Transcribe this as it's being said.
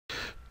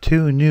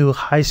two new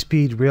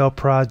high-speed rail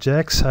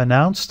projects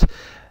announced.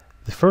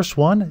 The first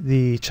one,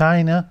 the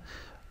China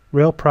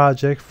rail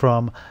project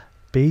from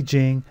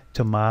Beijing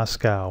to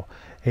Moscow,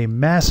 a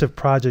massive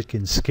project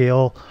in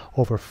scale,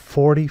 over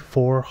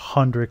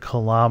 4,400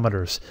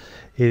 kilometers.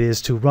 It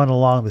is to run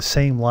along the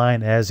same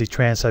line as the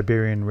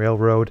Trans-Siberian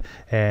Railroad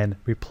and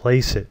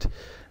replace it.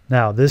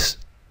 Now, this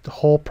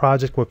whole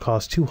project will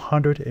cost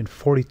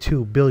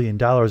 $242 billion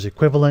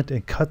equivalent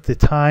and cut the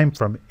time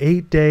from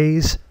 8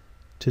 days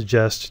to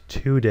just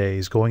 2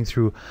 days, going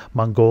through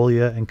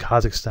Mongolia and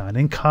Kazakhstan.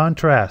 In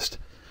contrast,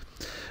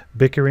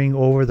 bickering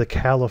over the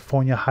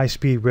California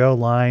high-speed rail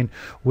line,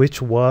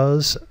 which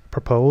was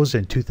proposed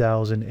in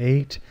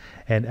 2008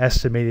 and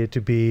estimated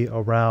to be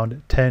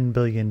around $10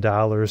 billion.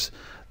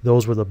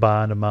 Those were the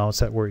bond amounts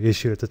that were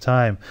issued at the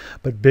time.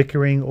 But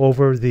bickering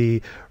over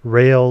the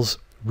rail's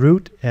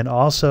route and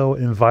also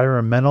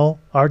environmental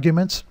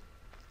arguments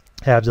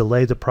have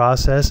delayed the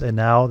process, and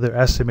now they're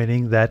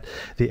estimating that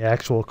the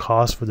actual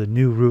cost for the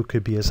new route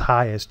could be as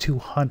high as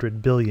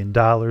 $200 billion,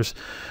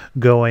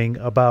 going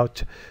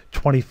about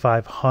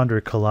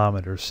 2,500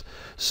 kilometers.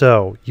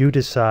 So you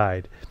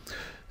decide,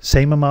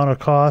 same amount of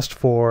cost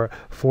for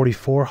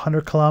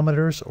 4,400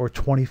 kilometers or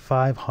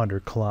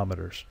 2,500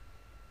 kilometers.